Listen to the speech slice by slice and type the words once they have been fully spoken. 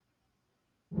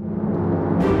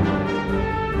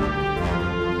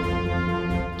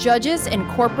Judges in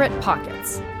corporate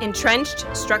pockets. Entrenched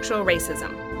structural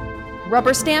racism.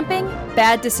 Rubber stamping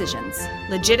bad decisions.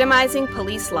 Legitimizing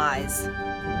police lies.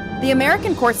 The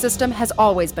American court system has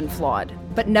always been flawed,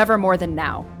 but never more than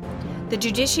now. The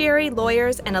judiciary,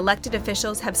 lawyers, and elected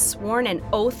officials have sworn an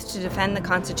oath to defend the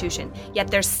Constitution,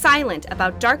 yet they're silent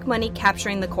about dark money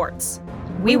capturing the courts.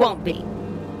 We won't be.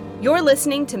 You're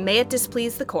listening to May It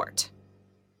Displease the Court.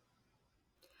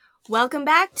 Welcome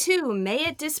back to May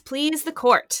It Displease the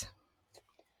Court,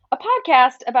 a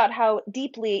podcast about how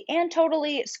deeply and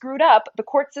totally screwed up the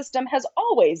court system has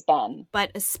always been.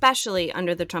 But especially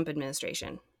under the Trump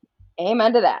administration.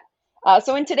 Amen to that.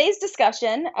 So in today's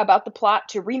discussion about the plot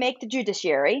to remake the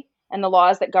judiciary and the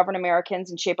laws that govern Americans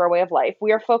and shape our way of life,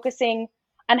 we are focusing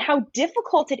on how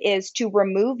difficult it is to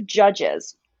remove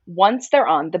judges once they're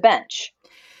on the bench.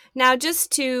 Now,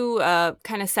 just to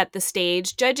kind of set the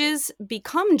stage, judges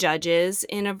become judges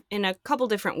in a couple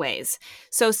different ways.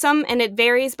 So and it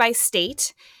varies by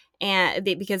state, and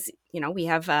because we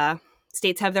have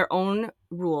states have their own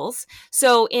rules.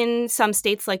 So in some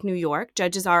states like New York,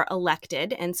 judges are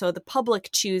elected, and so the public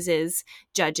chooses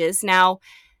judges. Now,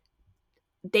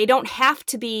 they don't have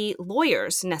to be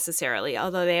lawyers necessarily,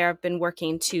 although they have been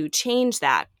working to change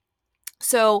that.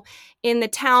 So in the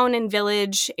town and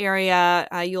village area,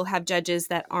 you'll have judges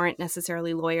that aren't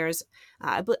necessarily lawyers.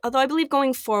 Although I believe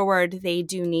going forward, they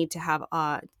do need to have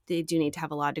a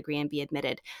law degree and be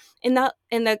admitted. In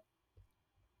the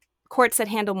courts that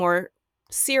handle more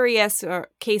serious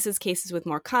cases with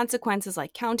more consequences,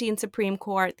 like county and Supreme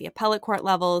Court, the appellate court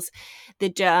levels, the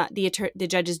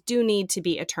judges do need to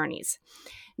be attorneys.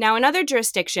 Now, in other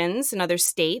jurisdictions, in other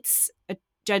states,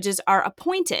 judges are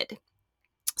appointed.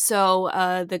 So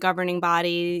the governing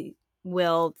body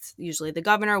usually the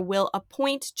governor will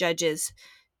appoint judges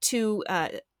to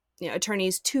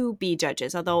attorneys to be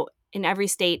judges, although in every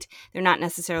state they're not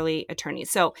necessarily attorneys.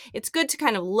 So it's good to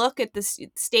kind of look at the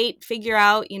state, figure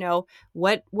out,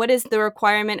 what is the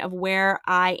requirement of where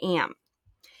I am.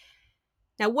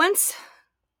 Now, once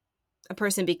a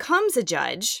person becomes a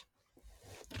judge,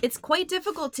 it's quite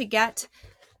difficult to get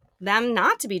them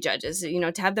not to be judges,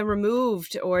 to have them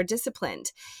removed or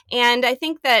disciplined. And I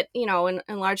think that, in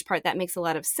large part, that makes a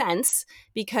lot of sense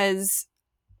because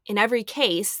in every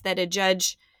case that a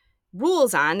judge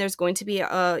rules on, there's going to be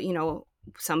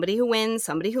somebody who wins,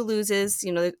 somebody who loses,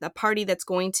 a party that's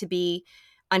going to be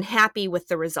unhappy with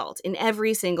the result in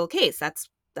every single case. That's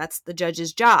the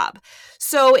judge's job.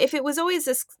 So if it was always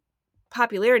this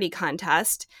popularity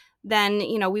contest, then,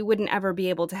 we wouldn't ever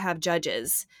be able to have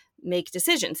judges make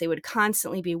decisions. They would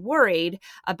constantly be worried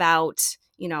about,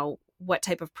 what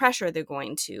type of pressure they're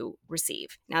going to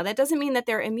receive. Now, that doesn't mean that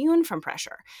they're immune from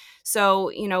pressure.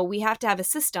 So, we have to have a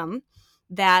system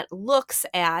that looks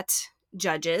at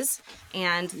judges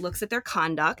and looks at their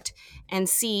conduct and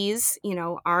sees,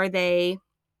 are they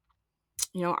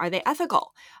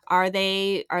ethical? Are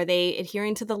they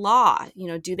adhering to the law?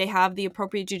 Do they have the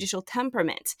appropriate judicial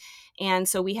temperament? And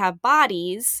so we have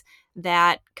bodies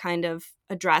that kind of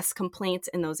address complaints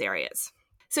in those areas.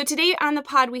 So today on the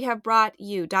pod, we have brought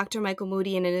you Dr. Michael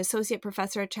Moody, an associate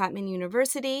professor at Chapman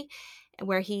University,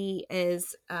 where he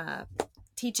is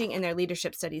teaching in their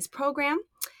leadership studies program.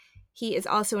 He is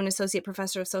also an associate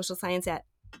professor of social science at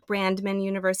Brandman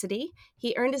University.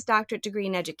 He earned his doctorate degree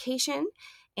in education,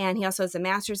 and he also has a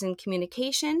master's in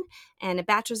communication and a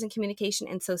bachelor's in communication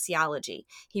and sociology.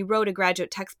 He wrote a graduate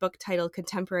textbook titled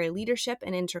Contemporary Leadership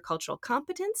and Intercultural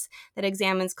Competence that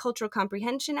examines cultural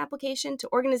comprehension application to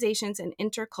organizations and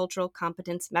intercultural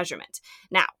competence measurement.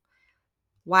 Now,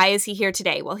 why is he here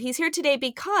today? Well, he's here today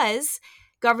because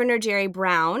Governor Jerry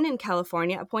Brown in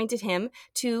California appointed him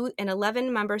to an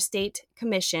 11-member state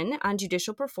commission on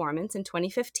judicial performance in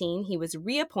 2015. He was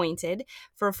reappointed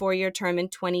for a 4-year term in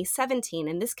 2017,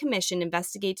 and this commission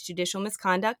investigates judicial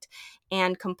misconduct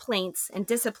and complaints and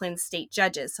disciplines state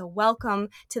judges. So welcome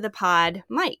to the pod,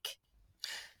 Mike.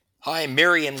 Hi,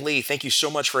 Mary and Lee. Thank you so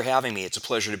much for having me. It's a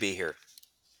pleasure to be here.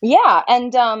 Yeah,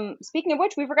 and speaking of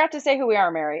which, we forgot to say who we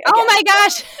are, Mary. Again. Oh my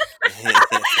gosh!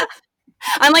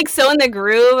 I'm so in the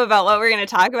groove about what we're going to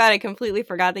talk about. I completely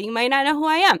forgot that you might not know who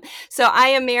I am. So I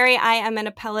am Mary. I am an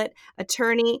appellate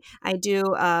attorney. I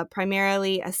do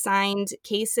primarily assigned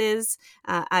cases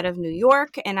out of New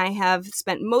York, and I have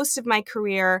spent most of my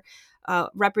career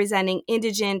representing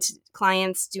indigent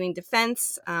clients doing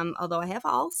defense, although I have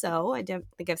also, I don't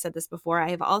think I've said this before,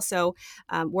 I have also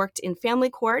worked in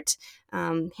family court,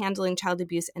 handling child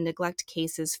abuse and neglect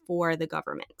cases for the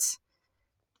government.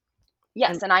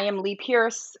 Yes, and I am Lee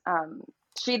Pierce,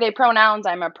 she, they pronouns.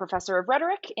 I'm a professor of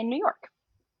rhetoric in New York.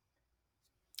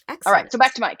 All right, Excellent. so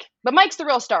back to Mike. But Mike's the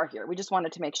real star here. We just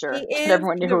wanted to make sure He that is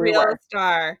everyone knew the who we real were.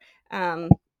 star.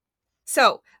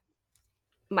 So,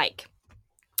 Mike,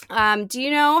 do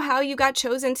you know how you got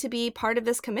chosen to be part of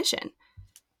this commission?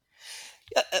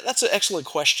 Yeah, that's an excellent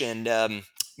question.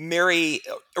 Mary,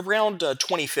 around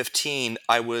 2015,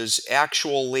 I was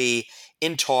actually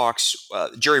in talks.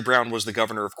 Jerry Brown was the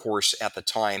governor, of course, at the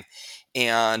time.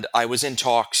 And I was in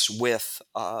talks with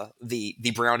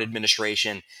the Brown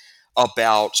administration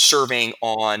about serving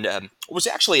on what was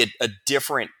actually a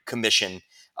different commission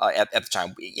at the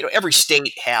time. Every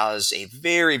state has a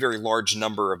very, very large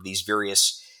number of these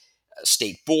various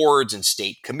state boards and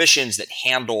state commissions that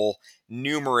handle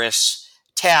numerous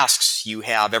tasks. You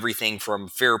have everything from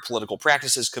fair political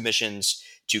practices commissions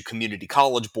to community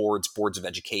college boards, boards of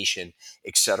education,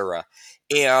 etc.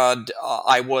 And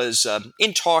I was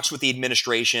in talks with the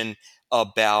administration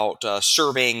about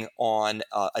serving on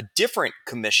a different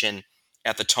commission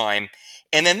at the time.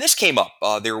 And then this came up.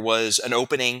 There was an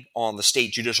opening on the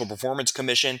State Judicial Performance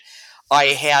Commission. I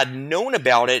had known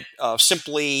about it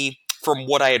simply from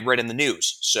what I had read in the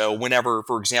news. So whenever,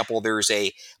 for example, there's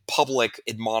a public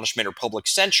admonishment or public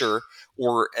censure,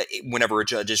 or whenever a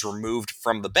judge is removed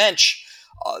from the bench,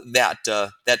 that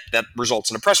results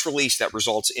in a press release, that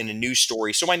results in a news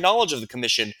story. So my knowledge of the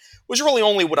commission was really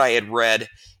only what I had read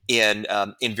in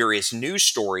various news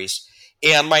stories.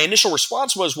 And my initial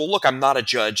response was, well, look, I'm not a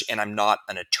judge and I'm not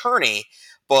an attorney.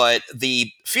 But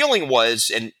the feeling was,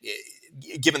 and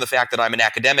given the fact that I'm an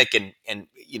academic, and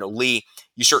Lee,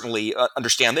 you certainly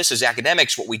understand this as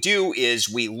academics, what we do is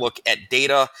we look at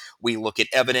data, we look at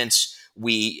evidence,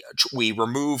 we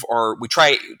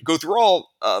try to go through all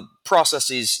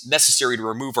processes necessary to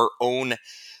remove our own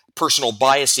personal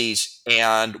biases,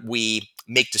 and we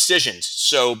make decisions.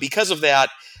 So because of that,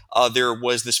 there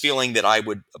was this feeling that I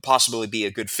would possibly be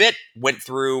a good fit, went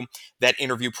through that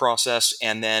interview process,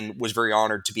 and then was very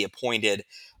honored to be appointed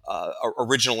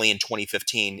originally in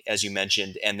 2015, as you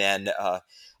mentioned, and then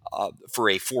for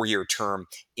a 4-year term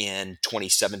in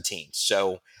 2017.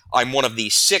 So I'm one of the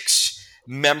 6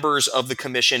 members of the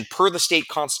commission. Per the state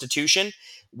constitution,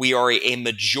 we are a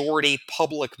majority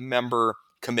public member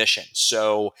commission.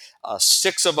 So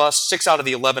 6 out of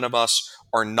the 11 of us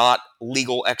are not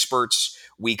legal experts.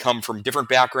 We come from different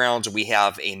backgrounds. We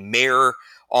have a mayor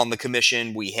on the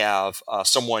commission. We have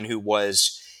someone who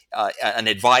was an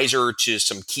advisor to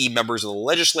some key members of the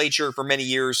legislature for many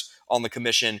years on the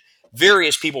commission,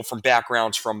 various people from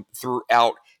backgrounds from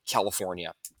throughout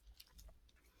California.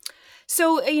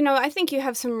 So, I think you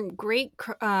have some great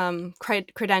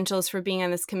credentials for being on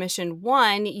this commission.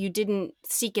 One, you didn't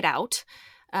seek it out.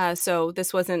 So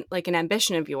this wasn't like an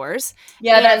ambition of yours.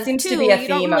 Yeah, And that seems to be a you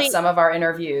don't theme of some of our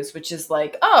interviews, which is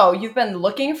like, oh, you've been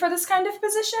looking for this kind of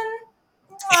position?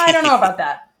 I don't know about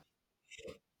that.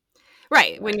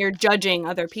 Right, when you're judging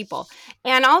other people.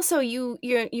 And also you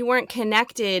weren't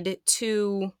connected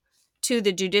to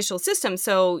the judicial system,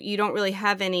 so you don't really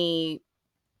have any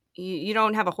you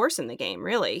don't have a horse in the game,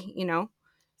 really,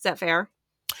 Is that fair?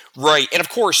 Right, and of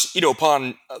course,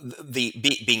 upon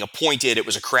being appointed, it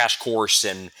was a crash course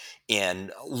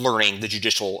in learning the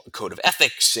judicial code of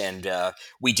ethics, and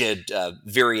we did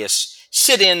various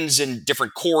sit-ins in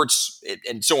different courts,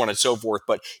 and so on and so forth.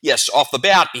 But yes, off the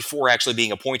bat, before actually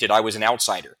being appointed, I was an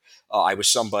outsider. I was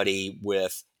somebody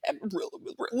with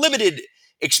limited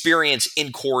experience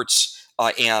in courts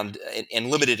and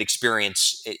limited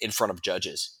experience in front of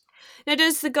judges. Now,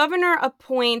 does the governor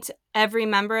appoint every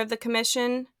member of the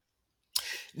commission?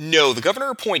 No, the governor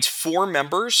appoints 4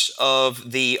 members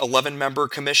of the 11-member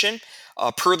commission.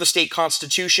 Per the state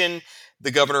constitution, the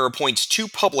governor appoints 2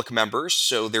 public members,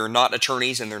 so they're not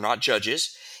attorneys and they're not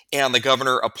judges. And the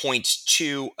governor appoints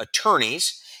 2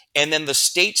 attorneys. And then the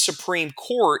state Supreme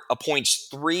Court appoints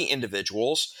 3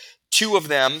 individuals. 2 of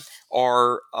them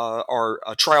are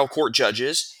trial court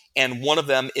judges, and 1 of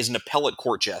them is an appellate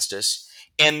court justice.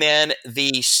 And then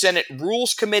the Senate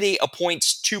Rules Committee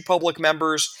appoints 2 public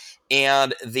members,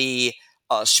 and the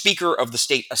Speaker of the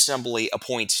State Assembly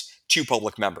appoints 2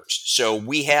 public members. So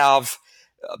we have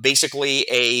basically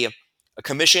a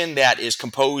commission that is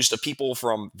composed of people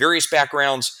from various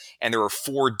backgrounds, and there are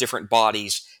 4 different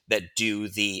bodies that do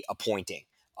the appointing.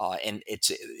 And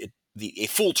a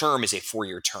full term is a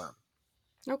 4-year term.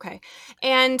 Okay.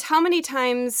 And how many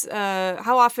times,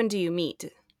 how often do you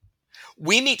meet?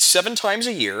 We meet 7 times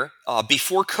a year.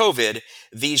 Before COVID,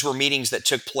 these were meetings that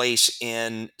took place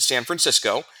in San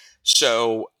Francisco.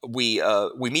 So we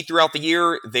meet throughout the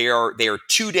year. They are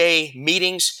 2-day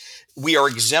meetings. We are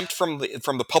exempt from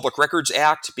the Public Records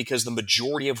Act because the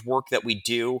majority of work that we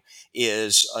do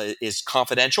is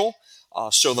confidential.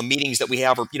 So the meetings that we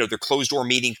have are, they're closed door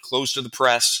meetings, closed to the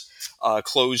press,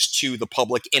 closed to the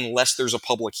public, unless there's a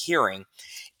public hearing.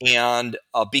 And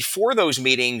before those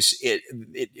meetings,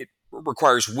 it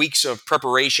requires weeks of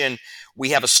preparation. We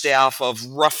have a staff of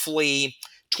roughly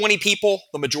 20 people,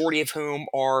 the majority of whom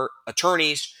are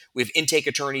attorneys. We have intake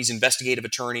attorneys, investigative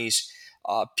attorneys,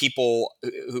 people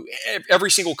who every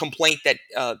single complaint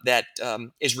that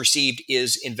is received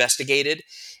is investigated,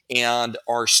 and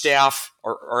our staff,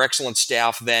 our excellent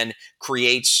staff, then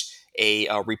creates a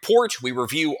report. We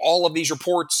review all of these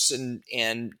reports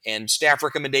and staff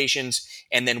recommendations,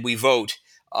 and then we vote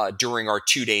during our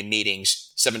 2-day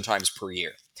meetings 7 times per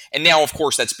year. And now, of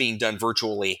course, that's being done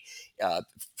virtually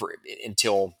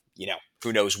until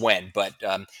who knows when. But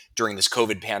during this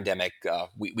COVID pandemic,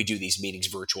 we do these meetings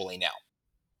virtually now.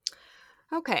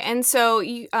 Okay, and so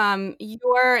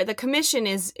the commission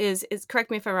is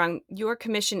correct me if I'm wrong. Your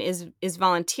commission is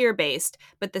volunteer based,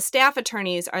 but the staff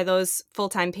attorneys, are those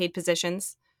full-time paid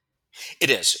positions? It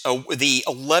is. The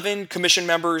 11 commission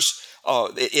members.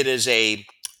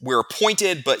 We're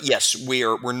appointed, but yes,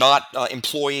 we're not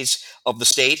employees of the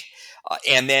state.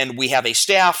 And then we have a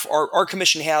staff. Our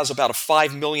commission has about a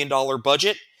 $5 million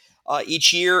budget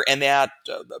each year, and that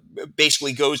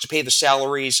basically goes to pay the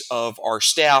salaries of our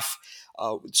staff.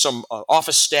 Some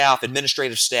office staff,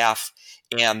 administrative staff,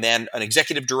 and then an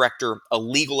executive director, a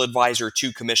legal advisor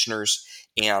to commissioners,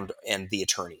 and the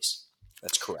attorneys.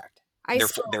 That's correct.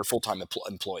 They're full-time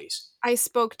employees. I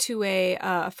spoke to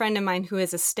a friend of mine who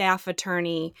is a staff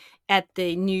attorney at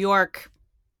the New York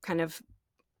kind of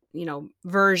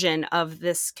version of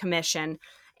this commission,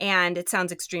 and it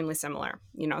sounds extremely similar.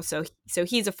 So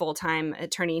he's a full-time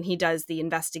attorney, and he does the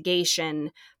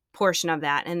investigation portion of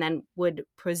that, and then would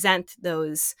present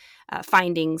those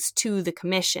findings to the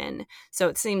commission. So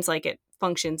it seems like it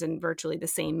functions in virtually the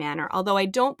same manner, although I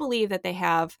don't believe that they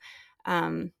have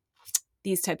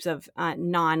these types of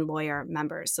non-lawyer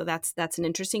members. So that's an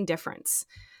interesting difference.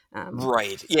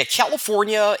 Right. Yeah.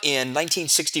 California in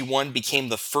 1961 became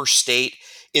the first state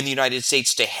in the United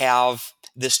States to have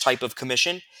this type of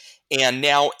commission. And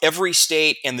now every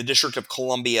state and the District of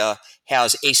Columbia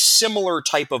has a similar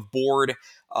type of board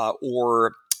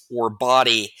or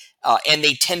body, and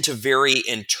they tend to vary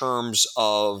in terms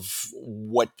of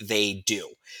what they do.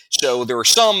 So there are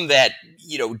some that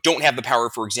don't have the power,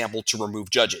 for example, to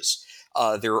remove judges.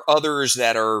 There are others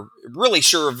that are really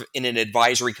serve in an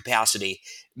advisory capacity,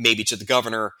 maybe to the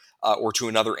governor or to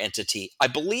another entity. I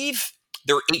believe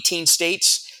there are 18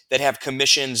 states that have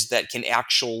commissions that can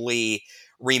actually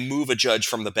remove a judge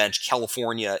from the bench.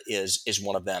 California is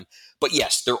one of them. But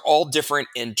yes, they're all different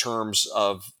in terms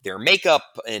of their makeup,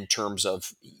 in terms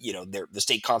of the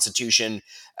state constitution,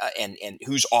 and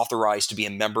who's authorized to be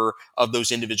a member of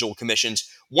those individual commissions.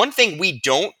 One thing we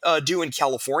don't do in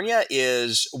California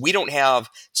is we don't have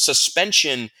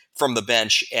suspension from the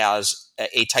bench as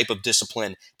a type of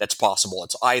discipline that's possible.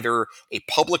 It's either a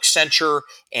public censure,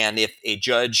 and if a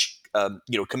judge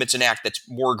commits an act that's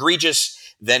more egregious,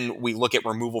 then we look at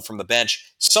removal from the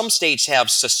bench. Some states have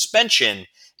suspension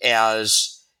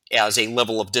as a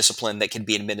level of discipline that can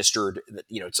be administered,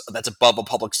 that's above a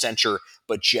public censure,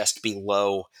 but just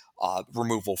below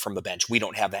removal from the bench. We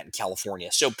don't have that in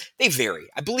California. So they vary.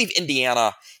 I believe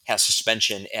Indiana has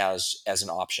suspension as an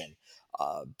option.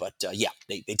 But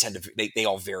they tend to, they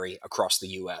all vary across the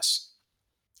U.S.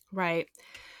 Right.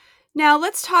 Now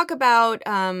let's talk about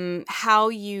how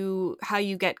you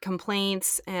get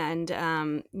complaints, and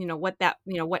what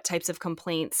types of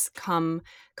complaints come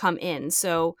in.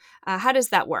 So how does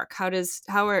that work?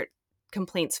 How are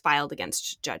complaints filed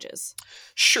against judges?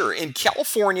 Sure. In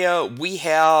California, we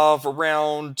have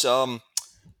around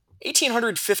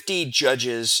 1,850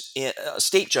 judges,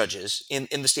 state judges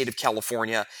in the state of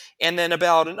California, and then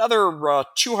about another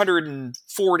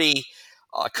 240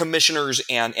 commissioners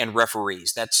and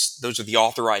referees. Those are the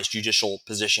authorized judicial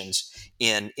positions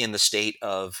in the state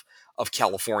of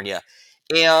California.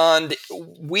 And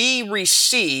we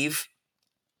receive,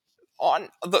 on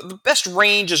the best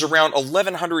range is around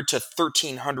 1,100 to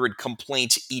 1,300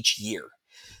 complaints each year.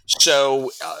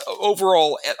 So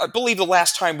overall, I believe the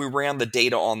last time we ran the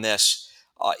data on this,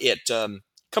 it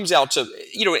comes out to,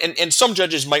 and some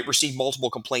judges might receive multiple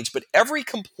complaints, but every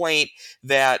complaint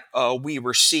that we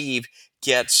receive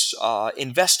gets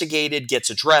investigated, gets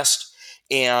addressed,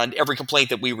 and every complaint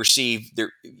that we receive,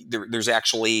 there's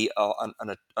actually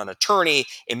an attorney,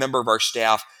 a member of our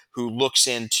staff, who looks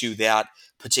into that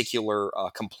particular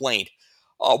complaint.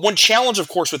 One challenge, of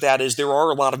course, with that is there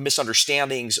are a lot of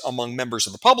misunderstandings among members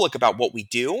of the public about what we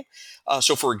do.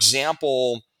 So, for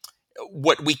example,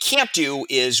 What we can't do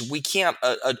is we can't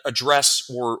address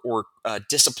or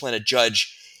discipline a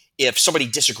judge if somebody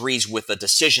disagrees with a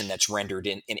decision that's rendered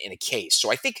in a case.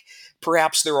 So I think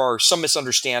perhaps there are some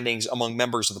misunderstandings among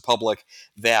members of the public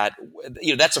that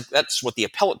that's what the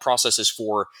appellate process is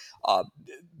for.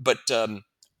 But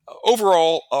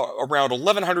overall, around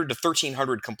 1,100 to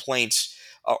 1,300 complaints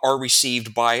are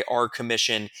received by our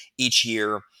commission each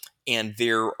year, and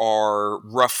there are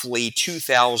roughly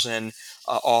 2,000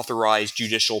 authorized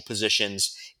judicial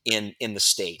positions in the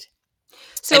state.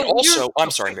 So And also, I'm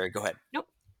oh, sorry, Mary, go ahead. Nope.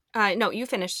 No, you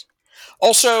finished.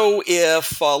 Also,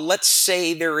 if let's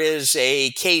say there is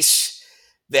a case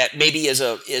that maybe is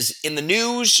in the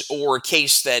news, or a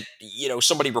case that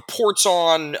somebody reports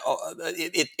on,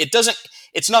 it doesn't.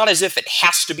 It's not as if it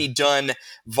has to be done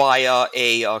via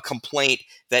a complaint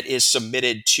that is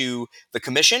submitted to the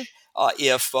commission.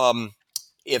 If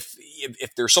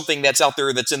there's something that's out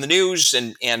there that's in the news,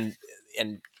 and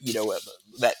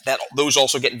that those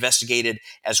also get investigated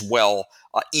as well,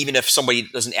 even if somebody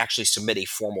doesn't actually submit a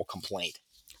formal complaint.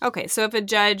 Okay, so if a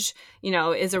judge,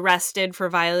 is arrested for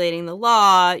violating the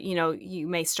law, you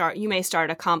may start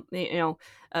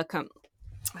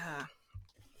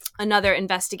another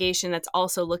investigation that's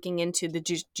also looking into the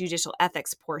judicial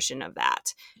ethics portion of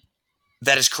that.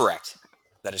 That is correct.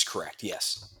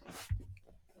 Yes.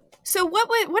 So what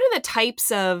are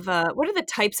the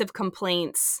types of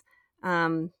complaints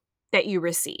that you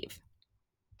receive?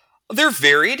 They're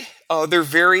varied.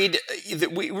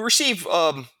 We receive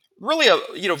really a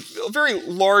very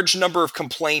large number of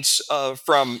complaints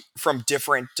from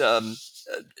different from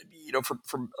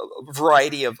a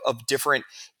variety of different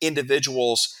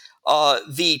individuals.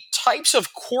 The types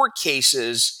of court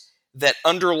cases that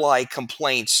underlie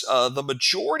complaints, the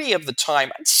majority of the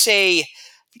time, I'd say, I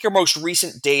think our most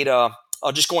recent data,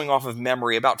 just going off of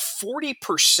memory, about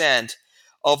 40%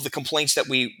 of the complaints that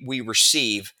we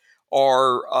receive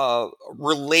are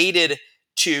related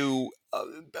to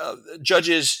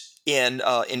judges in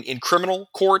criminal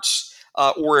courts,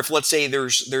 or if, let's say,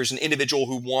 there's an individual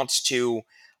who wants to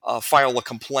file a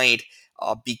complaint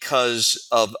because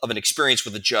of an experience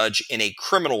with a judge in a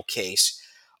criminal case.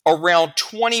 Around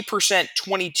 20%,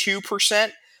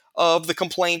 22% of the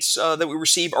complaints that we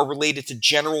receive are related to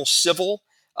general civil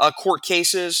court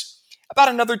cases. About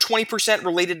another 20%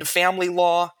 related to family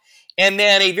law. And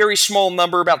then a very small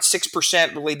number, about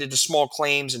 6%, related to small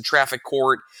claims and traffic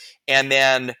court. And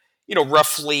then,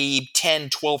 roughly 10,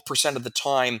 12% of the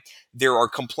time, there are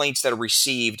complaints that are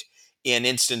received in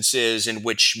instances in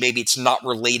which maybe it's not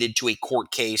related to a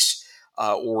court case,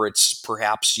 or it's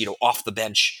perhaps, off the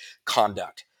bench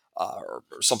conduct, or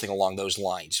something along those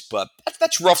lines. But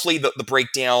that's roughly the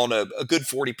breakdown. A good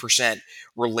 40%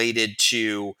 related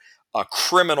to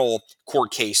criminal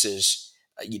court cases,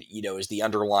 is the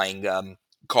underlying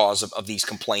cause of these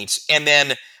complaints. And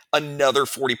then another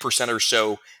 40% or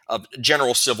so of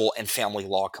general civil and family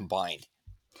law combined.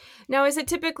 Now, is it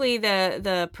typically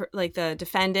the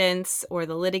defendants or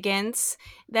the litigants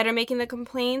that are making the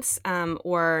complaints,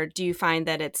 or do you find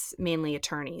that it's mainly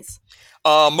attorneys?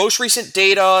 Most recent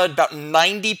data, about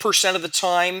 90% of the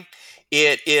time,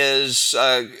 it is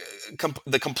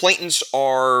the complainants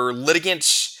are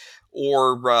litigants,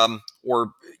 or in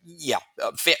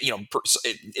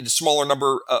a smaller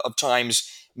number of times,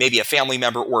 maybe a family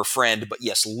member or a friend. But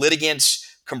yes, litigants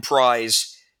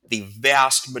comprise the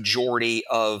vast majority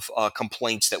of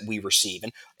complaints that we receive,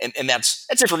 and that's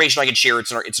information I can share.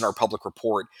 It's in our public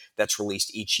report that's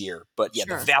released each year. But yeah,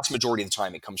 Sure. The vast majority of the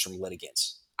time it comes from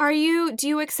litigants. Do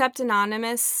you accept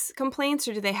anonymous complaints,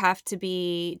 or do they have to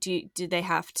be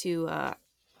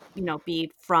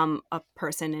be from a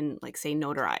person and, like, say,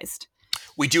 notarized?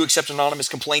 We do accept anonymous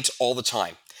complaints all the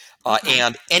time.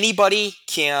 And anybody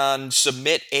can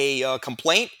submit a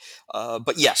complaint.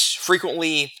 But yes,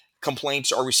 frequently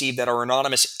complaints are received that are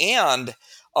anonymous. And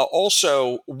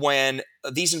also, when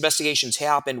these investigations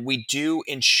happen, we do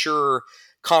ensure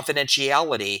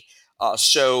confidentiality.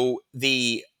 So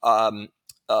the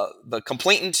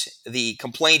complainant, the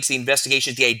complaints, the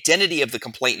investigations, the identity of the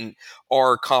complainant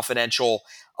are confidential,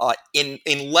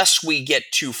 unless we get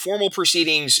to formal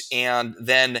proceedings, and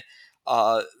then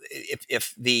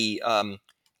if the and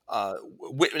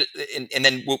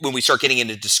then when we start getting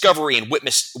into discovery and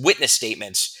witness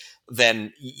statements,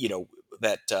 then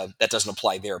that doesn't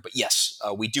apply there. But yes,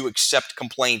 we do accept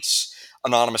complaints,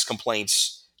 anonymous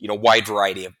complaints, wide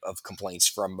variety of complaints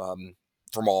from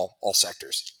all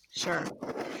sectors. Sure.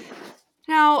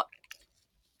 Now,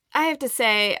 I have to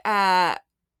say,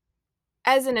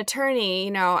 As an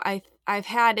attorney, I've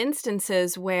had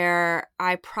instances where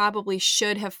I probably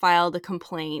should have filed a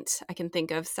complaint. I can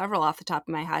think of several off the top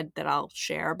of my head that I'll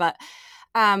share, but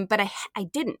I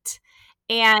didn't.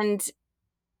 And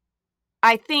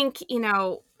I think,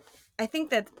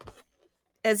 that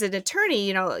as an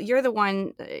attorney, you're the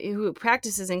one who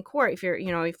practices in court. If you're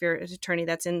an attorney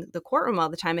that's in the courtroom all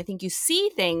the time, I think you see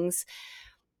things,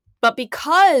 but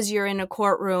because you're in a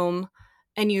courtroom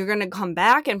and you're going to come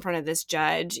back in front of this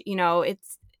judge,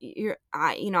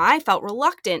 I felt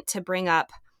reluctant to bring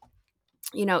up,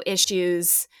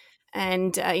 issues.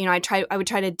 And, I would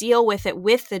try to deal with it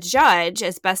with the judge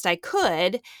as best I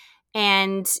could.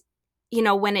 And,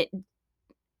 when it,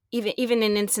 even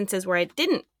in instances where I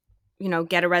didn't,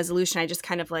 get a resolution, I just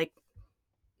kind of like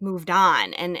moved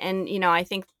on. And, I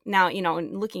think now,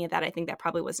 looking at that, I think that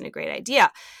probably wasn't a great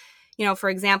idea. For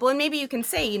example, and maybe you can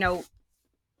say,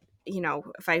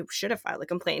 if I should have filed a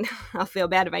complaint, I'll feel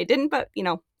bad if I didn't, but,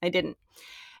 I didn't.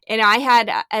 And I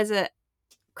had, as a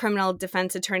criminal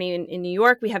defense attorney in New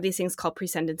York, we have these things called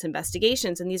pre-sentence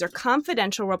investigations. And these are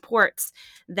confidential reports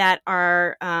that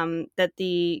are, that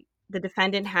the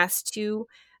defendant has to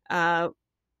go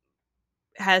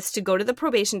to the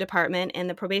probation department, and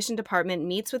the probation department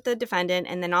meets with the defendant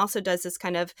and then also does this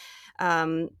kind of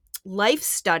life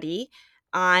study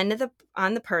on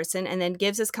the person, and then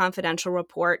gives this confidential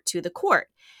report to the court.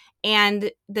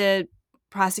 And the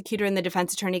prosecutor and the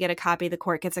defense attorney get a copy, the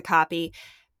court gets a copy.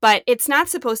 But it's not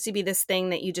supposed to be this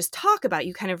thing that you just talk about.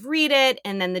 You kind of read it,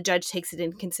 and then the judge takes it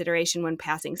into consideration when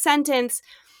passing sentence.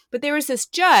 But there was this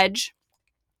judge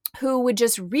who would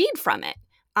just read from it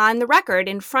on the record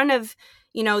in front of,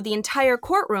 the entire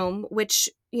courtroom, which,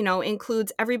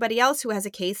 includes everybody else who has a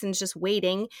case and is just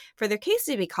waiting for their case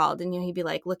to be called. And, he'd be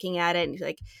like looking at it and he'd be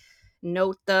like,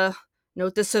 note the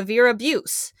severe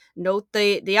abuse, note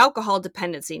the alcohol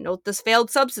dependency, note this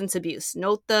failed substance abuse,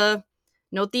 note the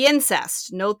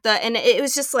incest, and it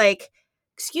was just like,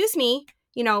 excuse me,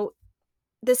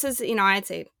 this is, I'd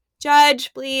say,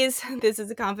 judge, please, this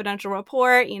is a confidential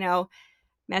report, I'm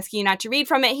asking you not to read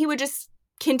from it. He would just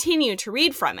continue to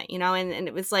read from it, and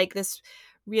it was like this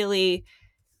really,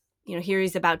 here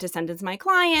he's about to sentence my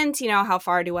client, how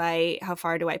far do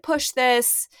I push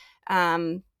this?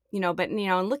 But,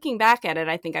 looking back at it,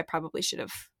 I think I probably should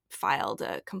have filed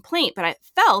a complaint. But I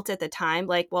felt at the time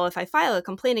like, well, if I file a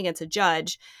complaint against a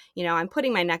judge, I'm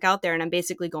putting my neck out there and I'm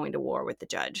basically going to war with the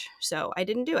judge. So I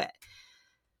didn't do it.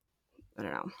 I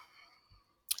don't know.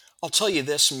 I'll tell you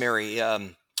this, Mary.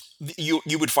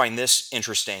 You would find this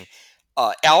interesting.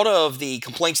 Out of the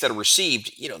complaints that are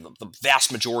received, the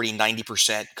vast majority,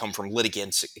 90%, come from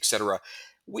litigants, etc.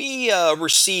 We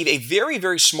receive a very,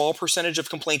 very small percentage of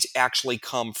complaints actually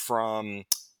come from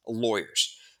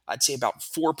lawyers. I'd say about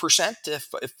 4%, if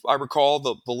I recall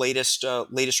the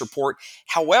latest report.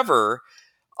 However,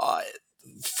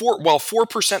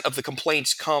 4% of the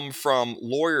complaints come from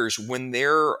lawyers when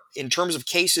they're, in terms of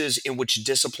cases in which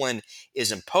discipline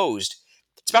is imposed,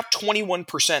 it's about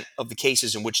 21% of the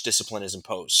cases in which discipline is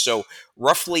imposed. So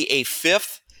roughly a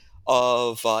fifth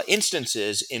of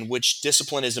instances in which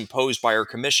discipline is imposed by our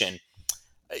commission,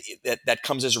 that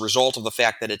comes as a result of the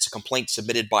fact that it's a complaint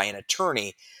submitted by an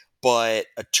attorney, but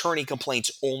attorney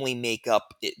complaints only make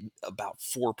up about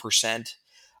 4%,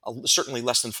 certainly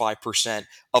less than 5%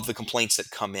 of the complaints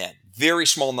that come in. Very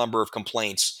small number of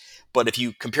complaints, but if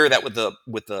you compare that with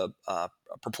the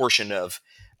proportion of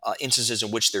instances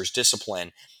in which there's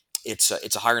discipline, it's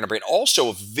a higher number. And also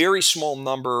a very small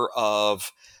number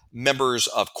of members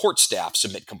of court staff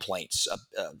submit complaints.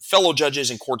 Fellow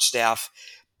judges and court staff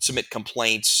submit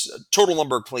complaints. Total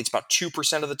number of complaints about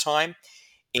 2% of the time.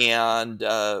 And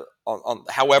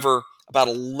however, about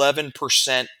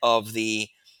 11% of the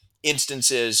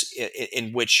instances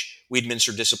in which we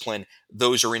administer discipline,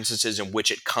 those are instances in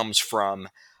which it comes from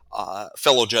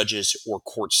fellow judges or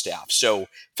court staff. So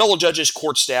fellow judges,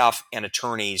 court staff, and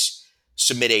attorneys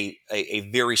submit a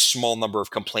very small number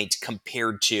of complaints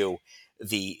compared to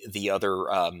the other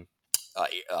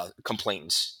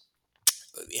complainants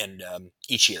in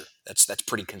each year. That's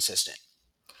pretty consistent.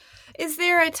 Is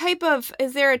there a type of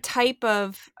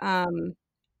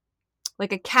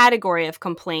like a category of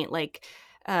complaint like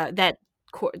that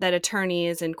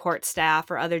attorneys and court staff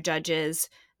or other judges,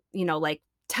 like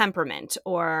temperament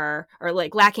or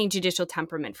like lacking judicial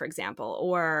temperament, for example,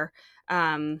 or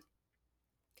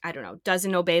I don't know,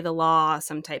 doesn't obey the law,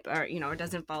 some type, or or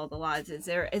doesn't follow the laws? Is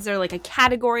there like a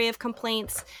category of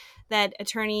complaints that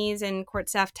attorneys and court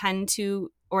staff tend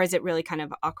to, or is it really kind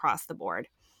of across the board?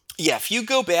 Yeah, if you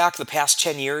go back the past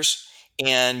 10 years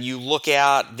and you look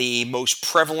at the most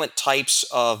prevalent types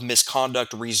of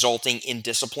misconduct resulting in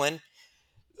discipline,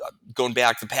 going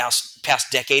back the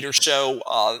past decade or so,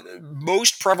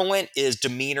 most prevalent is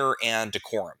demeanor and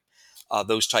decorum.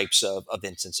 Those types of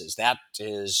instances. That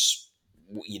is,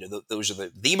 those are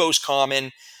the most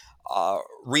common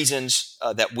reasons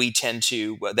that we tend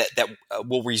to that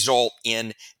will result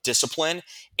in discipline.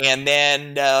 And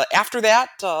then after that,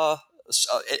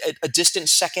 a distant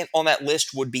second on that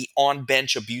list would be on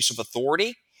bench abuse of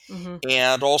authority,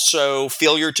 and also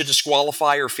failure to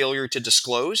disqualify or failure to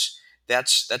disclose.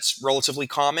 That's relatively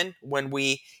common when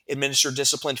we administer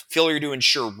discipline. Failure to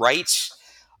ensure rights,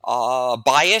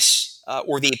 bias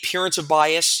or the appearance of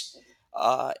bias,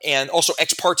 and also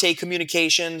ex parte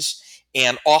communications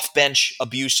and off-bench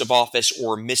abuse of office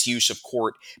or misuse of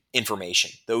court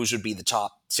information. Those would be the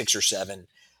top 6 or 7.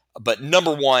 But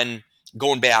number one,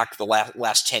 going back the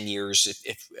last 10 years,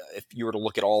 if you were to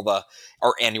look at all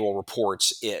our annual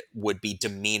reports, it would be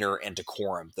demeanor and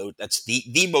decorum. That's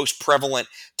the most prevalent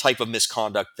type of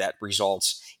misconduct that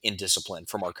results in discipline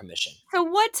from our commission. So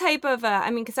what type of,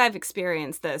 because I've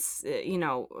experienced this,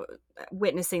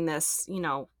 witnessing this,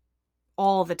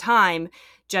 all the time,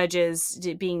 judges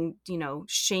being,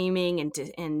 shaming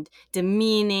and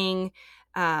demeaning,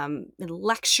 and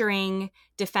lecturing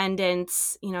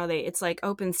defendants. It's like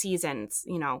open seasons,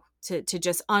 to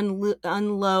just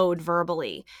unload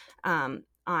verbally on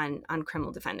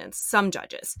criminal defendants. Some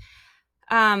judges,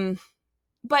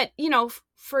 but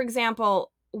for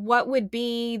example, what would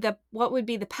be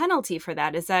the penalty for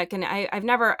that? Is that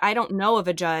I don't know of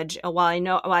a judge.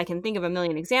 While I can think of a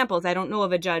million examples, I don't know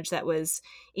of a judge that was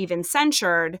even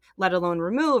censured, let alone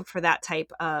removed, for that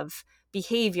type of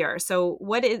behavior. So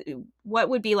what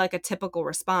would be like a typical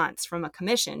response from a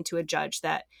commission to a judge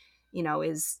that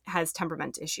has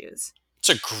temperament issues? It's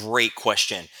a great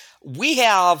question. We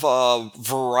have a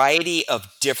variety of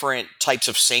different types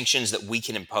of sanctions that we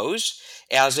can impose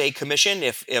as a commission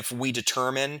if we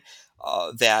determine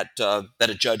that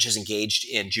a judge has engaged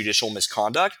in judicial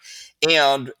misconduct.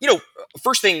 And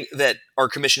first thing that our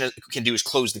commission can do is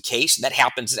close the case. And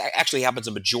that actually happens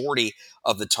a majority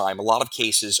of the time. A lot of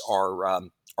cases are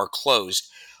closed.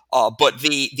 But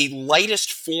the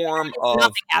lightest form of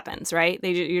nothing happens, right?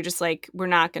 You're just like, we're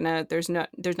not gonna. There's not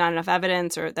enough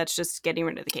evidence, or that's just getting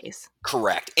rid of the case.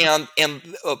 Correct. And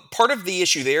part of the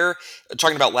issue there,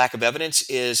 talking about lack of evidence,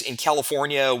 is in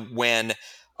California when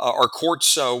our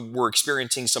courts were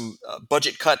experiencing some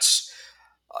budget cuts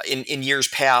in years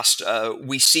past.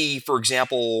 We see, for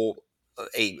example,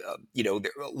 a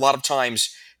lot of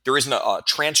times there isn't a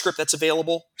transcript that's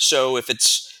available. So if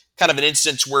it's kind of an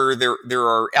instance where there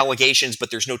are allegations, but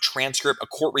there's no transcript, a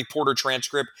court reporter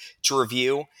transcript to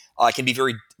review, it can be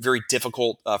very, very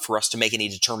difficult for us to make any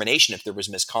determination if there was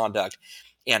misconduct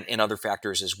and other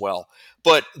factors as well.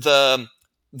 But the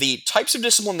types of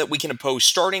discipline that we can impose,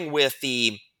 starting with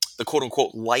the quote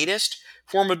unquote lightest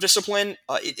form of discipline,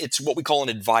 it's what we call an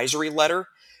advisory letter.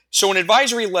 So an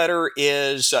advisory letter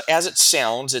is, as it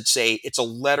sounds, it's a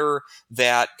letter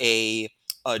that a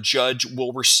judge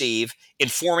will receive,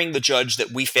 informing the judge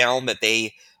that we found that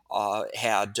they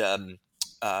had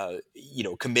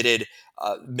committed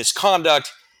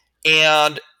misconduct.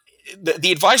 And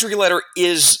the advisory letter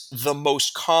is the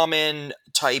most common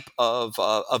type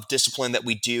of discipline that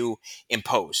we do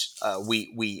impose.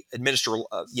 We administer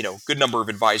good number of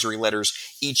advisory letters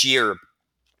each year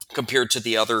compared to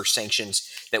the other sanctions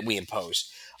that we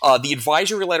impose. The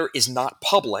advisory letter is not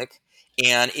public,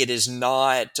 and it is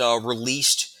not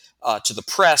released to the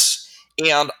press.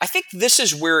 And I think this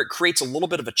is where it creates a little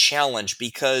bit of a challenge,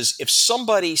 because if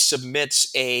somebody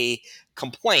submits a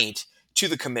complaint to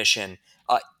the commission,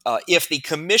 if the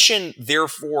commission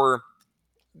therefore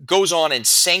goes on and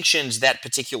sanctions that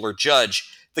particular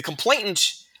judge, the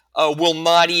complainant will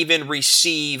not even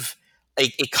receive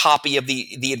a copy of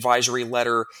the advisory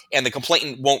letter, and the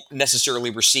complainant won't necessarily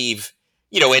receive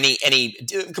any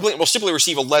complainant will simply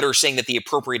receive a letter saying that the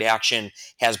appropriate action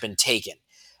has been taken.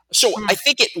 So I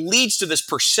think it leads to this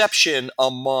perception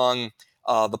among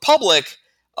the public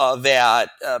that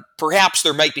perhaps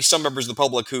there might be some members of the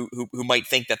public who might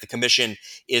think that the commission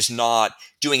is not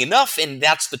doing enough, and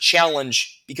that's the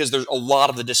challenge, because there's a lot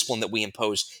of the discipline that we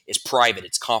impose is private.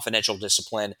 It's confidential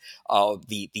discipline.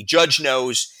 The judge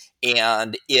knows,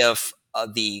 and if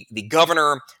the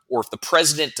governor or if the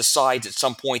president decides at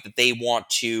some point that they want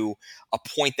to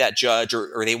appoint that judge,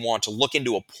 or they want to look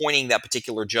into appointing that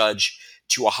particular judge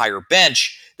to a higher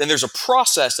bench, then there's a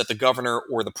process that the governor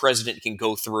or the president can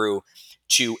go through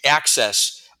to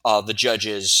access the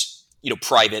judge's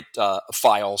private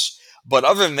files. But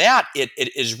other than that, it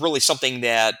is really something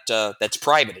that's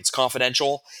private. It's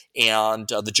confidential, and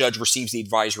the judge receives the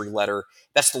advisory letter.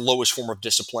 That's the lowest form of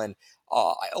discipline.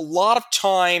 A lot of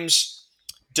times,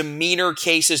 demeanor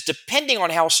cases, depending on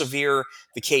how severe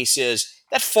the case is,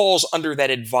 that falls under that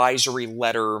advisory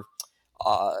letter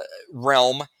uh,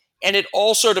 realm. And it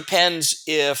also depends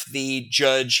if the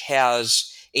judge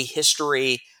has a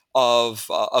history of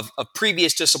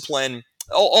previous discipline.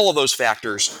 All of those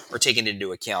factors are taken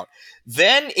into account.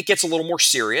 Then it gets a little more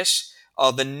serious.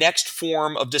 The next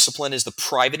form of discipline is the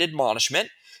private admonishment.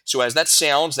 So, as that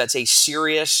sounds, that's a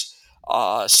serious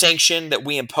sanction that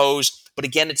we impose, but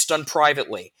again, it's done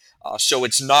privately. So,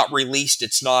 it's not released,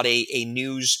 it's not a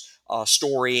news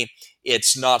story,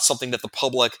 it's not something that the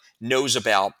public knows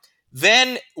about.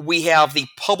 Then we have the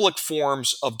public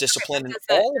forms of discipline. Does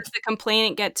the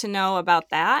complainant get to know about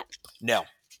that? No.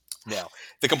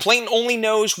 The complainant only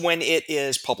knows when it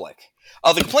is public.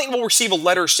 The complainant will receive a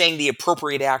letter saying the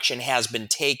appropriate action has been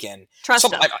taken.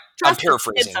 Trust them. I'm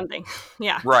paraphrasing. Did something.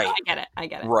 Yeah. Right. I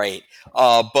get it. Right.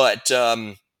 But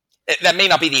that may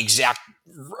not be the exact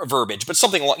verbiage, but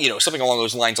something along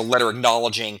those lines, a letter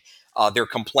acknowledging their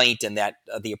complaint and that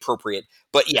the appropriate.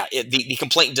 But yeah, the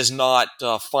complainant does not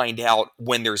find out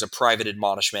when there's a private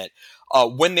admonishment.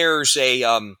 When there's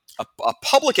a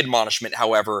public admonishment,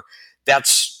 however,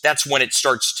 that's when it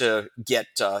starts to get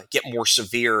more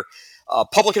severe.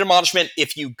 Public admonishment.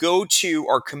 If you go to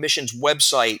our commission's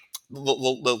website,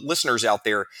 the listeners out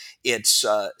there, it's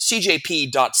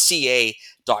cjp.ca.gov.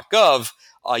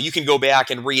 You can go back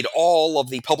and read all of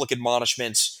the public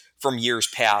admonishments from years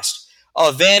past.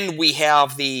 Then we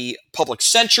have the public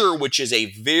censure, which is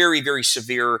a very, very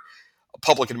severe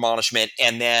public admonishment,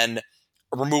 and then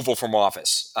removal from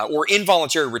office or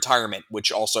involuntary retirement, which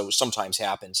also sometimes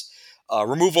happens.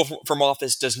 Removal from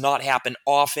office does not happen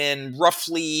often,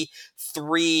 roughly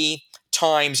 3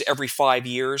 times every 5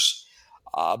 years.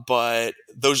 But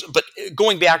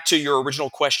going back to your original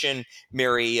question,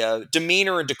 Mary,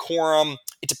 demeanor and decorum,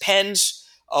 it depends.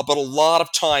 But a lot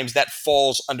of times that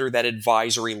falls under that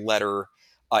advisory letter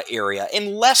area,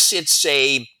 unless it's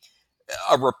a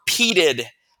repeated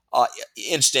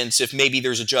instance. If maybe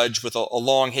there's a judge with a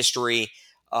long history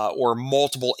or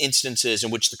multiple instances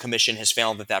in which the commission has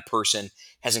found that person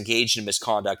has engaged in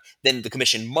misconduct, then the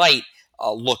commission might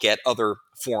look at other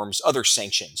forms, other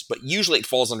sanctions. But usually it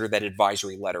falls under that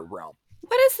advisory letter realm.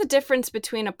 What is the difference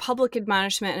between a public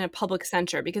admonishment and a public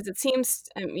censure? Because it seems,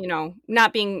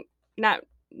 not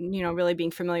really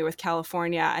being familiar with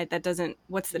California,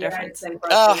 what's the difference?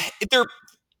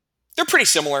 They're pretty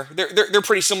similar. They're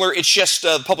pretty similar. It's just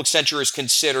public censure is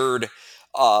considered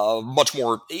much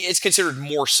more. It's considered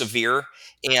more severe,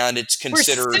 and it's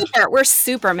considered. We're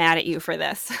super mad at you for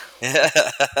this.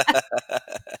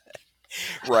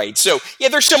 Right. So yeah,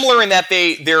 they're similar in that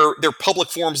they're public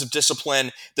forms of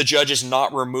discipline. The judge is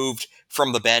not removed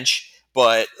from the bench,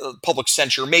 but public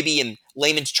censure, maybe in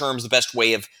layman's terms, the best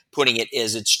way of putting it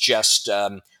is it's just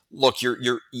look,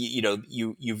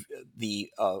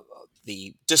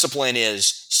 the discipline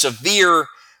is severe,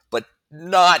 but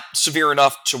not severe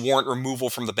enough to warrant removal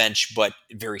from the bench, but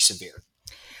very severe.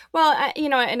 Well,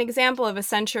 an example of a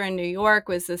censure in New York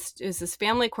was this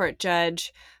family court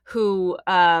judge who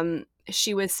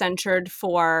she was censured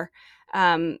for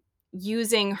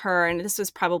using her, and this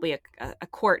was probably a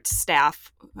court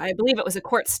staff. I believe it was a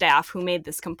court staff who made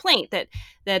this complaint that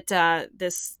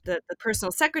the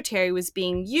personal secretary was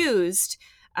being used.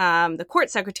 The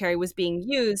court secretary was being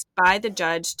used by the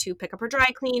judge to pick up her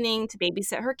dry cleaning, to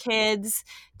babysit her kids,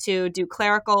 to do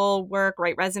clerical work,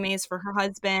 write resumes for her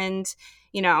husband,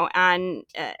 and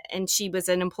she was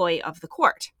an employee of the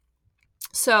court.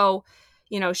 So,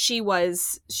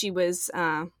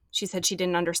 she said she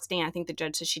didn't understand. I think the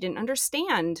judge said she didn't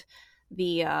understand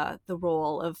the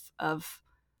role of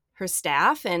her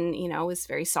staff, and was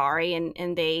very sorry,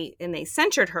 and they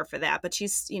censured her for that. But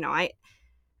she's, I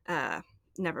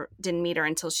never didn't meet her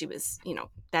until she was,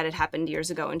 that had happened years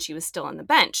ago, and she was still on the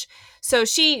bench. So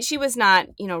she was not,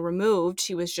 removed.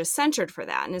 She was just censured for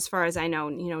that. And as far as I know,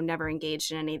 never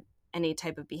engaged in any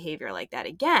type of behavior like that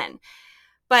again.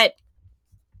 But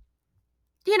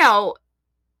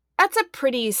that's a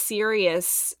pretty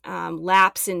serious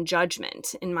lapse in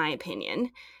judgment, in my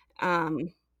opinion.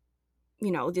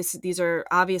 These are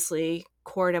obviously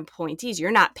court appointees.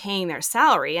 You're not paying their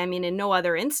salary. I mean, in no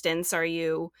other instance are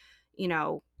you, you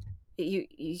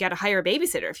got to hire a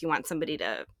babysitter if you want somebody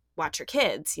to watch your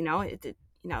kids.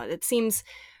 It seems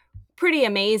pretty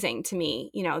amazing to me,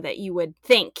 that you would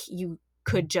think you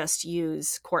could just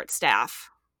use court staff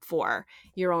for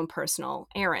your own personal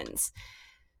errands.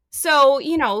 So,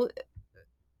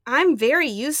 I'm very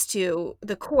used to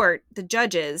the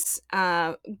judges,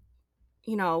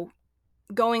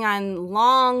 going on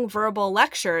long verbal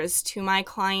lectures to my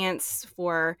clients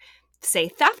for, say,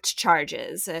 theft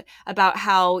charges, about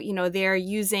how, they're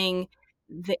using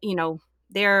the,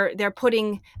 they're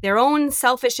putting their own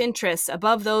selfish interests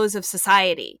above those of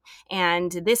society,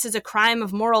 and this is a crime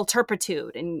of moral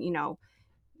turpitude, and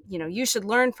you should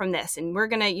learn from this, and you're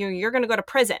gonna go to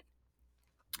prison.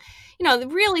 The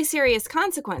really serious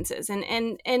consequences,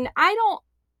 and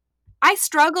I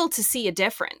struggle to see a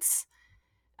difference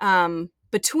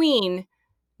between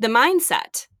the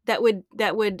mindset that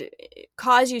would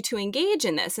cause you to engage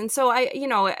in this. And so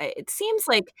it seems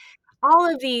like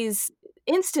all of these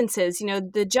instances,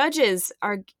 the judges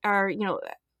are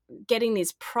getting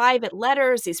these private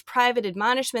letters, these private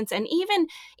admonishments, and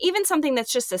even something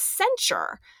that's just a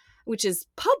censure, which is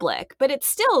public, but it's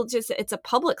still it's a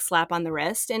public slap on the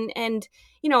wrist. And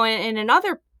in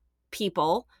other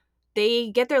people,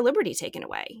 they get their liberty taken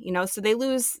away, so they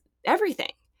lose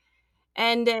everything.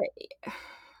 And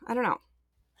I don't know.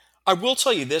 I will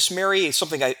tell you this, Mary,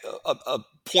 something a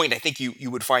point I think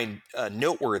you would find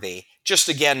noteworthy. Just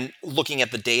again, looking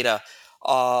at the data,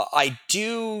 I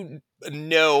do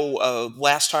know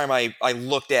last time I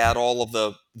looked at all of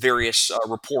the various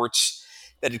reports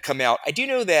that had come out, I do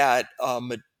know that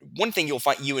one thing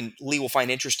you and Lee will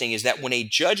find interesting is that when a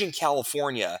judge in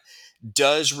California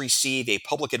does receive a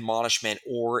public admonishment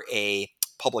or a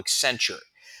public censure,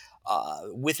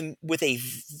 with a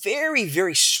very,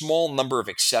 very small number of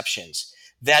exceptions,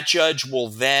 that judge will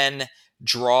then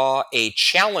draw a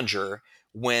challenger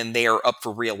when they are up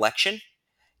for reelection.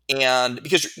 And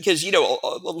because a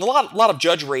lot of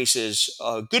judge races,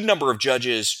 a good number of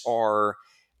judges are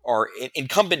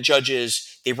incumbent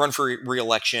judges. They run for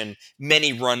reelection.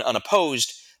 Many run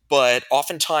unopposed. But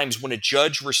oftentimes, when a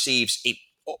judge receives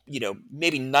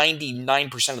maybe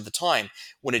 99% of the time,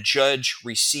 when a judge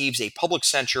receives a public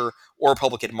censure or a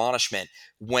public admonishment,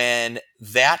 when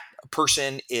that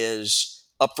person is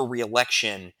up for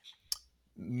reelection,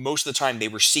 most of the time they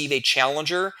receive a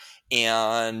challenger.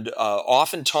 And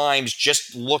oftentimes,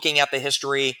 just looking at the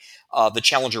history, the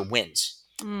challenger wins.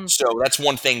 So that's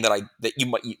one thing that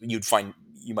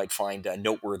you might find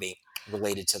noteworthy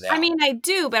related to that. I mean, I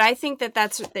do, but I think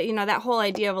that's that whole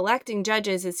idea of electing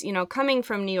judges is coming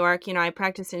from New York. I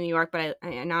practice in New York, but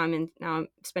now I'm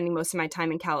spending most of my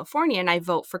time in California, and I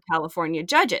vote for California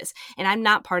judges, and I'm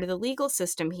not part of the legal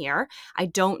system here. I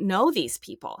don't know these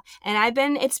people, and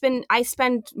I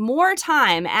spend more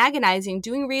time agonizing,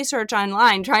 doing research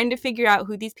online, trying to figure out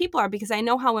who these people are, because I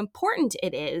know how important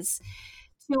it is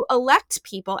to elect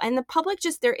people, and the public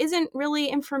there isn't really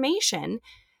information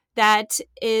that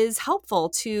is helpful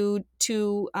to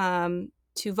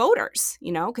voters,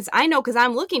 because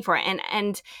I'm looking for it.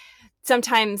 And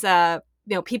sometimes,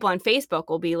 people on Facebook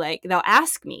will be like, they'll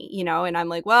ask me, and I'm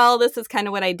like, well, this is kind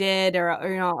of what I did, or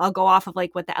I'll go off of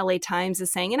like what the LA Times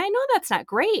is saying. And I know that's not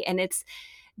great. And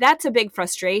that's a big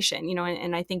frustration,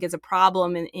 and I think is a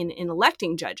problem in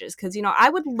electing judges, because, I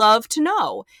would love to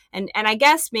know. And I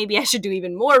guess maybe I should do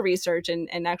even more research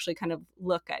and actually kind of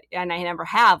look at, and I never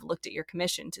have looked at your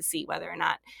commission to see whether or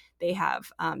not they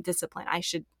have discipline. I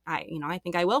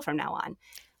think I will from now on.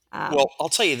 Well, I'll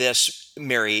tell you this,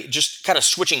 Mary, just kind of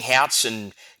switching hats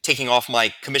and taking off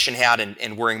my commission hat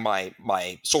and wearing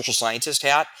my social scientist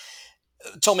hat.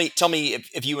 Tell me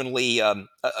if you and Lee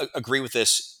agree with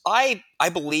this. I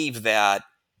believe that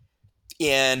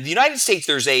in the United States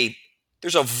there's a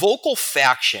vocal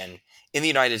faction in the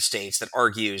United States that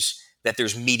argues that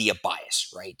there's media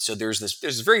bias, right? So there's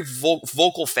a very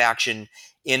vocal faction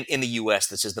in the U.S.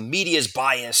 that says the media is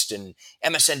biased, and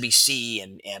MSNBC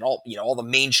and all the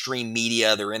mainstream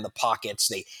media, they're in the pockets.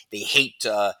 They hate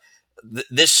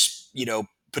this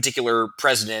particular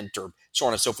president, or so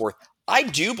on and so forth. I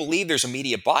do believe there's a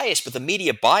media bias, but the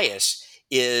media bias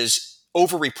is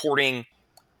over-reporting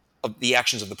of the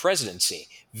actions of the presidency.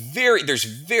 There's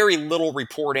very little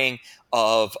reporting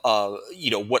of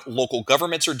what local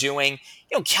governments are doing.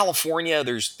 California,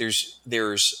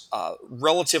 there's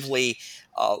relatively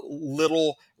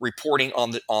little reporting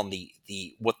on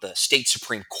the what the state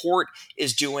Supreme Court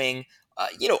is doing.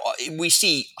 We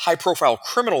see high-profile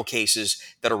criminal cases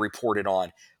that are reported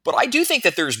on. But I do think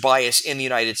that there's bias in the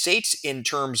United States in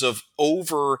terms of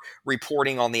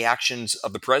over-reporting on the actions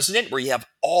of the president, where you have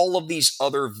all of these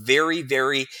other very,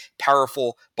 very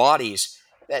powerful bodies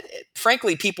that,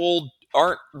 frankly, people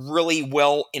aren't really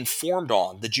well informed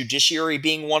on. The judiciary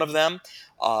being one of them.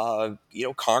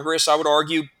 Congress, I would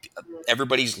argue,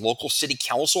 everybody's local city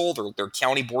council, their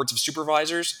county boards of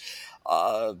supervisors.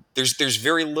 There's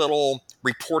very little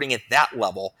reporting at that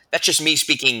level. That's just me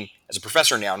speaking as a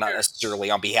professor now, not necessarily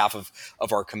on behalf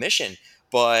of our commission.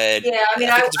 but Yeah, I mean,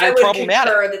 I think it's I very would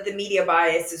problematic. concur that the media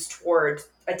bias is toward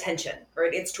attention,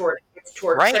 right? It's toward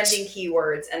Right. trending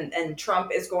keywords, and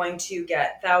Trump is going to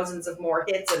get thousands of more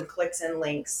hits and clicks and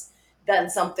links than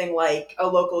something like a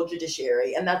local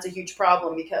judiciary, and that's a huge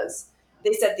problem because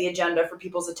they set the agenda for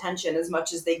people's attention as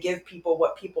much as they give people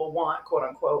what people want, quote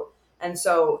unquote. And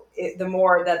so, the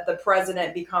more that the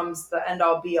president becomes the end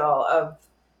all be all of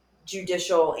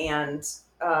judicial and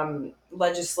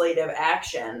legislative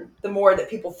action, the more that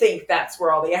people think that's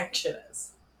where all the action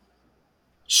is.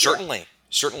 Certainly,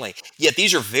 certainly. Yet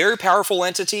these are very powerful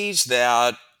entities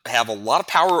that have a lot of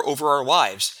power over our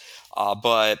lives.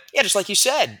 But yeah, just like you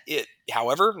said,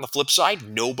 however, on the flip side,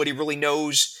 nobody really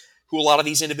knows who a lot of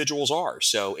these individuals are.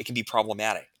 So it can be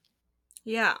problematic.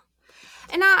 Yeah.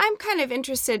 And I'm kind of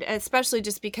interested, especially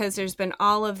just because there's been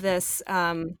all of this.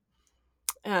 One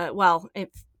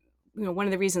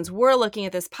of the reasons we're looking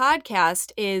at this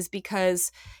podcast is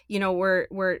because,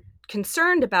 we're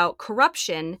concerned about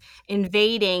corruption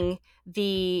invading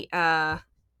the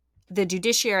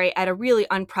judiciary at a really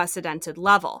unprecedented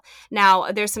level. Now,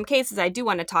 there's some cases I do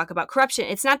want to talk about corruption.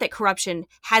 It's not that corruption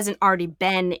hasn't already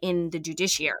been in the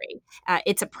judiciary.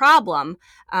 It's a problem.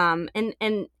 And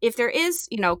if there is,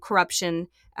 corruption,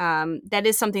 that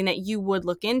is something that you would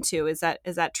look into. Is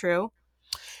that true?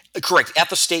 Correct, at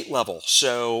the state level.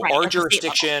 So Right, our at the state level.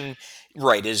 jurisdiction,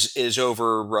 right, is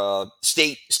over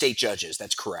state judges.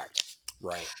 That's correct.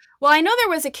 Right. Well, I know there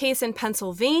was a case in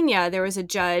Pennsylvania. There was a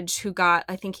judge who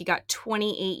I think he got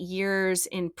 28 years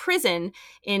in prison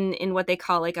in what they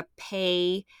call like a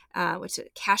pay, which is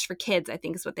cash for kids, I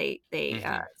think is what they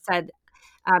said,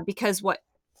 because what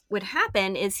would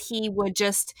happen is he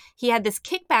had this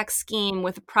kickback scheme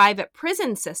with a private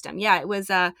prison system. Yeah, it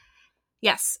was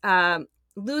yes.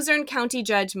 Luzerne County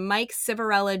Judge Mike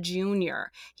Civarella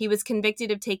Jr. He was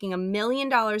convicted of taking $1 million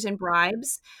in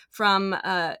bribes from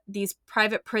these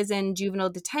private prison juvenile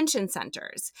detention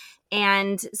centers,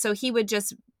 and so he would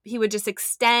just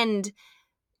extend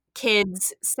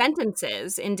kids'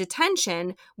 sentences in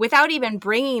detention without even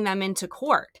bringing them into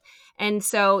court. And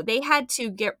so they had to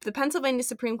the Pennsylvania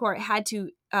Supreme Court had to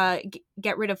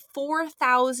get rid of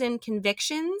 4,000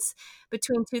 convictions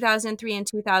between 2003 and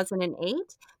 2008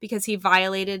 because he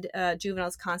violated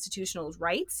juveniles' constitutional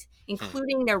rights,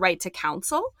 including their right to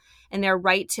counsel and their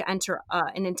right to enter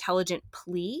an intelligent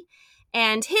plea.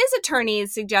 And his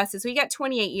attorneys suggested, so he got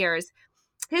 28 years.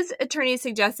 His attorneys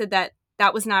suggested that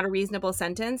was not a reasonable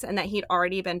sentence and that he'd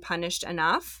already been punished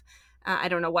enough. I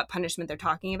don't know what punishment they're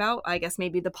talking about. I guess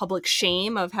maybe the public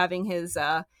shame of having his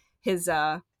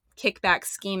kickback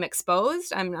scheme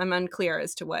exposed. I'm unclear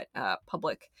as to what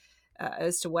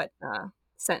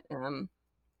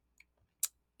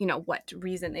what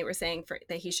reason they were saying for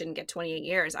that he shouldn't get 28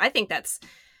 years. I think that's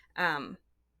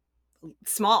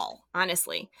small,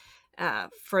 honestly,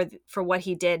 for what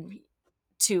he did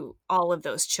to all of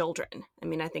those children. I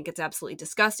mean, I think it's absolutely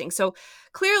disgusting. So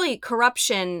clearly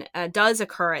corruption does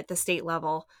occur at the state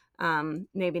level,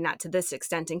 maybe not to this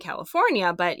extent in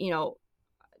California, but,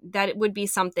 that it would be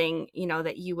something,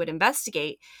 that you would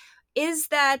investigate. Is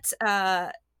it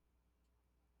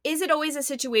always a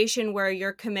situation where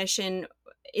your commission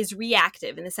is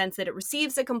reactive in the sense that it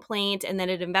receives a complaint and then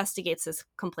it investigates this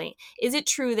complaint? Is it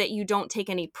true that you don't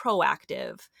take any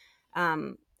proactive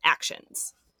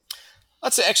actions?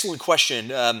 That's an excellent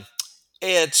question. I've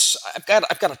got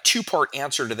a two-part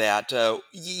answer to that.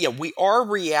 Yeah, we are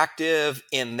reactive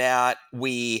in that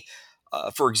we,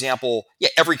 for example,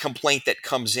 every complaint that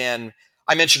comes in,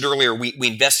 I mentioned earlier, we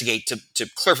investigate to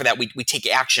clarify that we take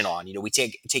action on. We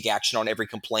take action on every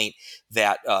complaint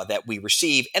that we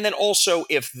receive, and then also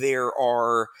if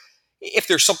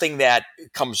there's something that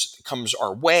comes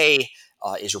our way,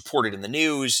 is reported in the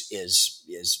news, is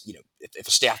if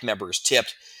a staff member is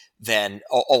tipped, then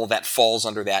all of that falls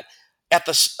under that.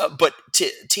 But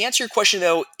to answer your question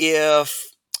though,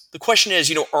 if the question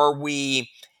is,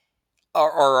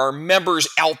 are our members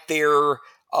out there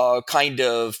kind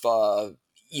of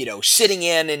sitting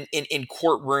in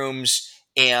courtrooms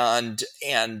and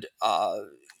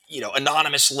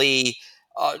anonymously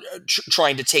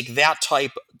trying to take that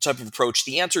type of approach?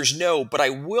 The answer is no. But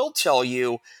I will tell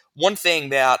you one thing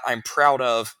that I'm proud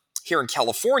of here in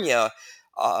California.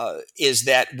 Is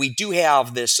that we do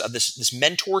have this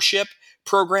mentorship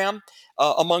program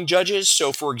among judges.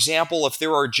 So, for example, if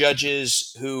there are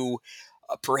judges who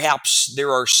perhaps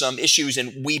there are some issues,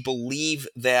 and we believe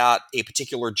that a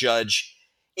particular judge,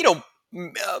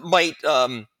 might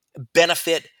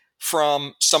benefit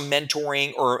from some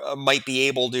mentoring, or might be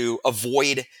able to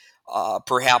avoid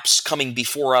perhaps coming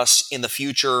before us in the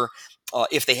future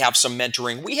if they have some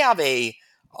mentoring, we have a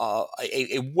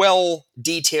a well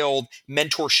detailed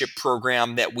mentorship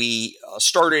program that we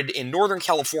started in Northern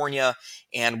California,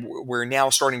 and we're now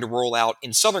starting to roll out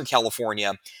in Southern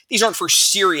California. These aren't for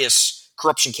serious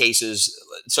corruption cases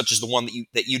such as the one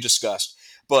that you discussed,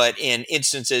 but in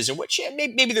instances in which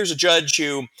maybe there's a judge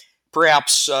who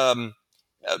perhaps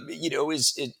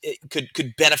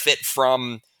could benefit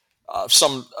from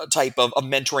some type of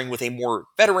mentoring with a more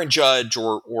veteran judge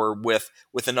or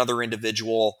with another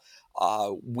individual.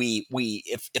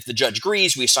 If the judge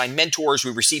agrees, we assign mentors.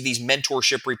 We receive these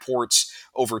mentorship reports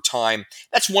over time.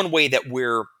 That's one way that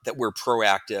we're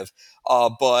proactive.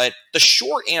 But the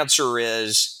short answer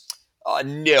is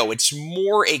no. It's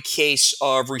more a case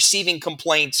of receiving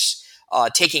complaints,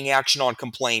 taking action on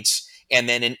complaints, and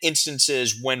then in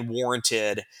instances when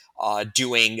warranted,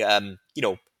 doing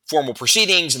formal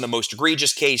proceedings in the most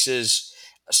egregious cases,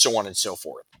 so on and so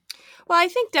forth. Well, I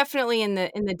think definitely in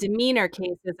the demeanor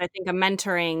cases, I think a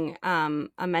mentoring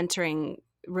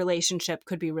relationship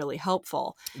could be really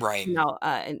helpful, Right.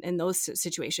 In those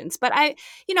situations. But I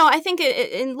think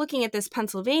in looking at this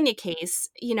Pennsylvania case,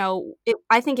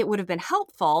 I think it would have been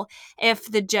helpful if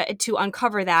to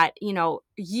uncover that,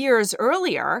 years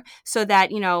earlier, so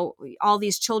that, all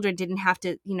these children didn't have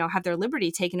to, have their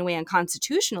liberty taken away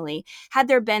unconstitutionally, had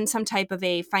there been some type of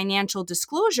a financial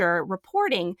disclosure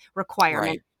reporting requirement.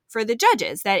 Right. For the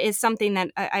judges. That is something that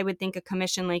I would think a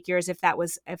commission like yours, if that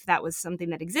was something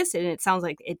that existed, and it sounds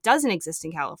like it doesn't exist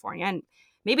in California, and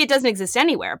maybe it doesn't exist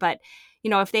anywhere, but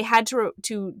if they had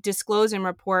to disclose and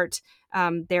report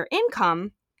their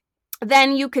income,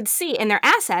 then you could see, and their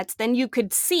assets, then you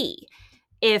could see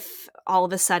if all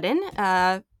of a sudden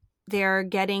they're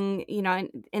getting,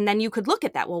 and then you could look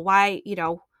at that. Well, why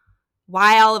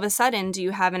all of a sudden do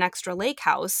you have an extra lake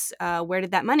house? Where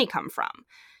did that money come from?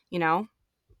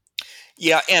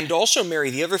 Yeah, and also,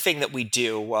 Mary, the other thing that we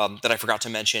do that I forgot to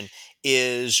mention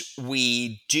is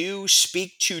we do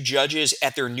speak to judges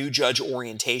at their new judge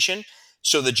orientation.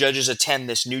 So the judges attend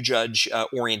this new judge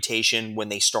orientation when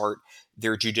they start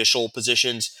their judicial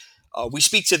positions. We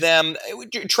speak to them. We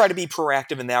try to be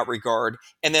proactive in that regard.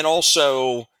 And then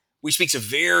also, we speak to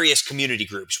various community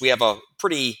groups. We have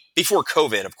before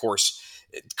COVID, of course,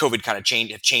 COVID kind of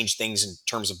changed things in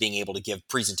terms of being able to give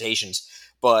presentations.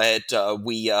 But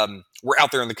we're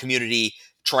out there in the community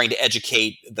trying to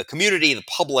educate the community, the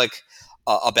public,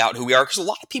 about who we are, because a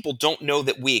lot of people don't know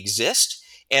that we exist,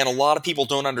 and a lot of people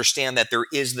don't understand that there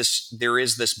is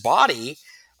this body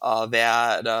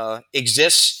that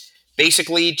exists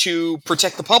basically to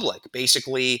protect the public.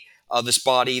 Basically, this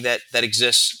body that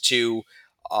exists to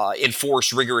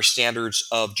enforce rigorous standards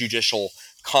of judicial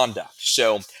conduct.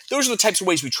 So those are the types of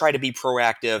ways we try to be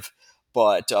proactive.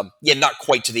 But not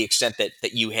quite to the extent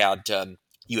that you had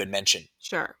mentioned.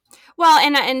 Sure. Well,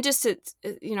 and just to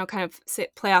kind of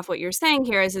play off what you're saying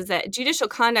here is that judicial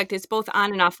conduct is both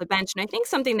on and off the bench, and I think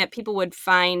something that people would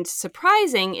find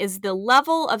surprising is the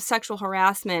level of sexual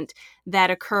harassment that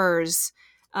occurs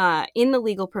in the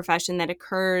legal profession, that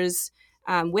occurs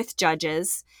with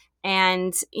judges,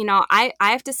 and I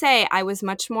have to say I was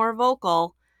much more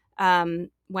vocal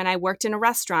when I worked in a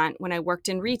restaurant, when I worked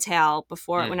in retail,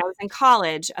 when I was in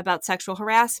college, about sexual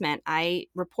harassment. I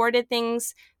reported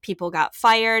things, people got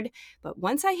fired. But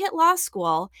once I hit law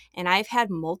school, and I've had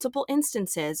multiple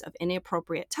instances of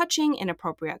inappropriate touching,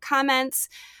 inappropriate comments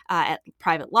at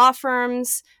private law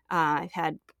firms, I've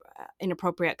had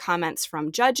inappropriate comments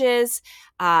from judges.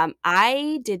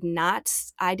 I did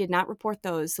not report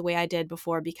those the way I did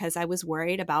before, because I was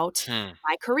worried about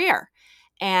my career.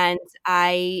 And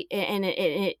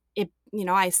the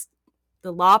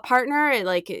law partner,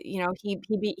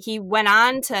 he went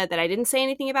on to, that I didn't say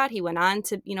anything about, he went on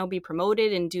to, be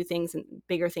promoted and do things and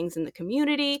bigger things in the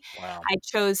community. Wow. I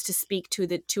chose to speak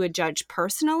to a judge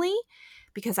personally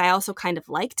because I also kind of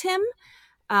liked him,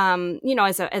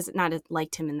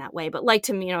 liked him in that way, but liked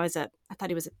him, I thought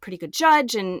he was a pretty good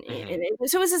judge. And,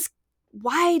 so it was this,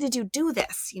 why did you do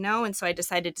this? And so I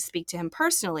decided to speak to him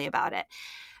personally about it.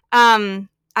 I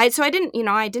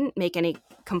didn't make any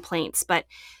complaints, but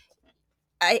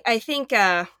I think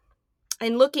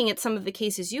in looking at some of the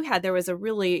cases you had, there was a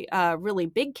really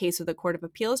big case with a Court of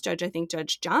Appeals judge, I think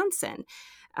Judge Johnson,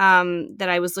 that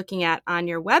I was looking at on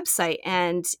your website.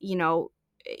 And,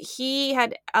 he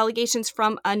had allegations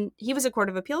he was a Court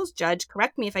of Appeals judge,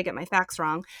 correct me if I get my facts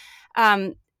wrong.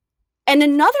 And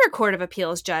another Court of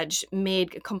Appeals judge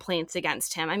made complaints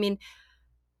against him. I mean,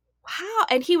 how?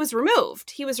 And he was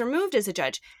removed. He was removed as a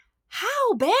judge.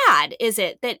 How bad is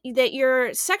it that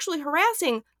you're sexually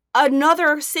harassing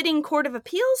another sitting Court of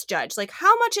Appeals judge? Like,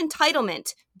 how much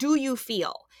entitlement do you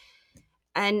feel?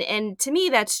 And to me,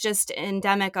 that's just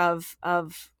endemic of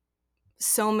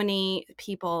so many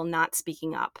people not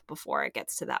speaking up before it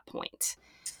gets to that point.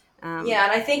 Yeah,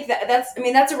 and I think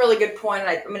that's a really good point. And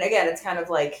I mean, again, it's kind of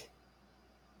like,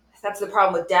 that's the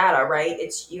problem with data, right?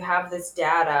 It's, you have this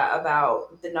data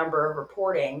about the number of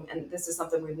reporting, and this is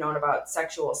something we've known about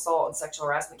sexual assault and sexual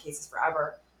harassment cases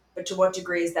forever. But to what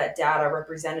degree is that data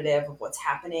representative of what's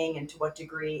happening, and to what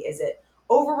degree is it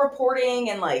over-reporting?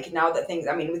 And like, now that things,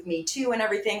 I mean, with Me Too and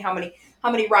everything, how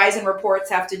many rise in reports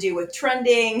have to do with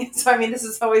trending? So I mean, this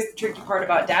is always the tricky part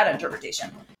about data interpretation.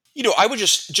 I would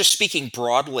just speaking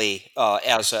broadly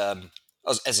as a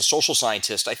social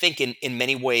scientist, I think in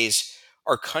many ways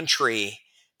our country,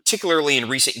 particularly in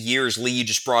recent years, Lee, you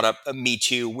just brought up Me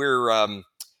Too. We're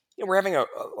having a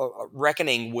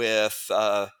reckoning with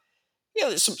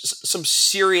some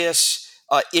serious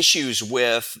issues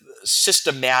with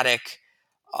systematic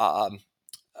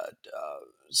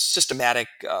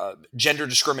gender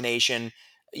discrimination.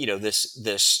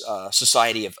 This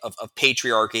society of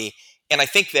patriarchy, and I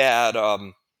think that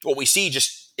what we see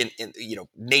just in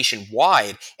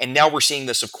nationwide, and now we're seeing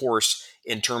this, of course,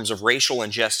 in terms of racial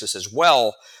injustice as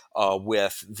well,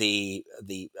 with the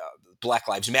Black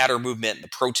Lives Matter movement and the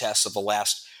protests of the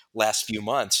last few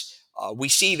months. We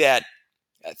see that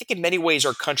I think in many ways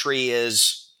our country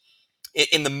is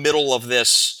in the middle of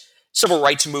this civil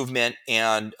rights movement,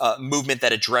 and movement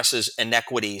that addresses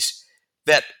inequities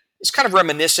that is kind of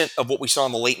reminiscent of what we saw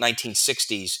in the late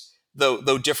 1960s,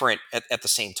 though different at the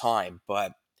same time.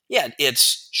 But yeah,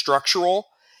 it's structural,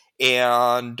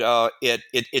 and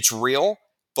it's real.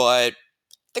 But I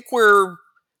think we're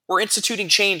instituting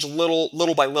change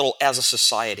little by little as a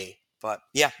society. But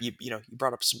yeah, you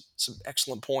brought up some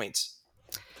excellent points.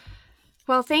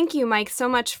 Well, thank you, Mike, so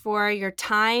much for your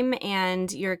time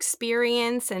and your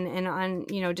experience, and on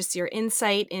just your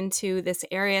insight into this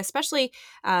area, especially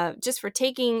just for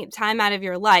taking time out of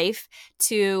your life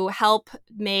to help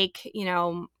make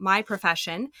my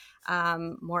profession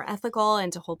more ethical,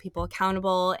 and to hold people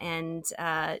accountable, and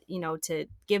to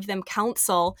give them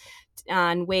counsel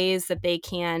on ways that they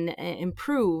can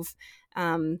improve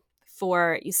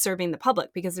for serving the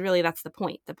public, because really that's the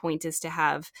point. The point is to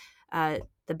have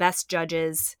the best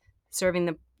judges serving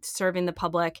the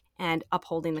public and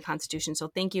upholding the Constitution. So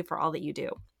thank you for all that you do.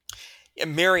 Yeah,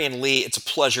 Mary and Lee, it's a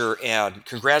pleasure, and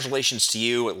congratulations to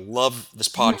you. I love this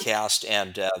podcast,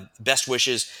 and best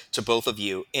wishes to both of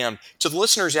you. And to the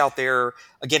listeners out there,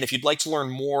 again, if you'd like to learn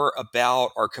more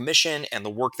about our commission and the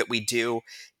work that we do,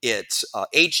 it's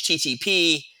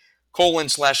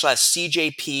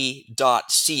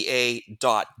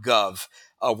http://cjp.ca.gov.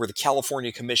 We're the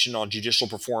California Commission on Judicial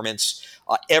Performance.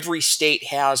 Every state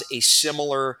has a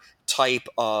similar type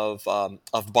of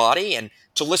body, and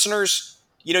to listeners,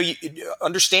 you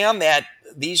understand that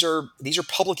these are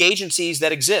public agencies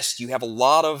that exist. You have a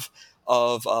lot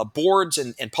of boards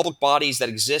and public bodies that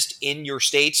exist in your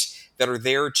states that are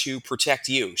there to protect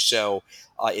you. So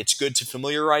it's good to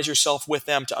familiarize yourself with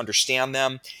them, to understand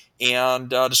them, and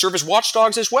to serve as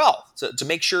watchdogs as well, to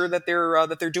make sure that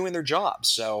they're doing their job.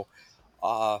 So.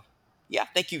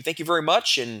 Thank you very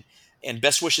much, and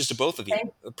best wishes to both of you.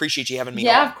 Appreciate you having me on.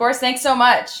 Yeah, of course. Thanks so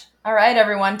much. All right,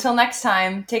 everyone. Till next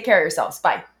time, take care of yourselves.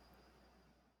 Bye.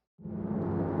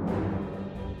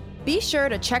 Be sure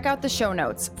to check out the show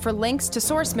notes for links to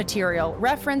source material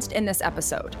referenced in this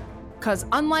episode. Because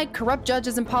unlike corrupt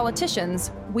judges and politicians,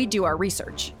 we do our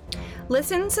research.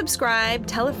 Listen, subscribe,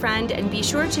 tell a friend, and be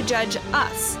sure to judge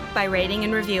us by rating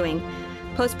and reviewing.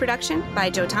 Post-production by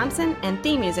Joe Thompson, and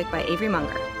theme music by Avery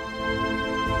Munger.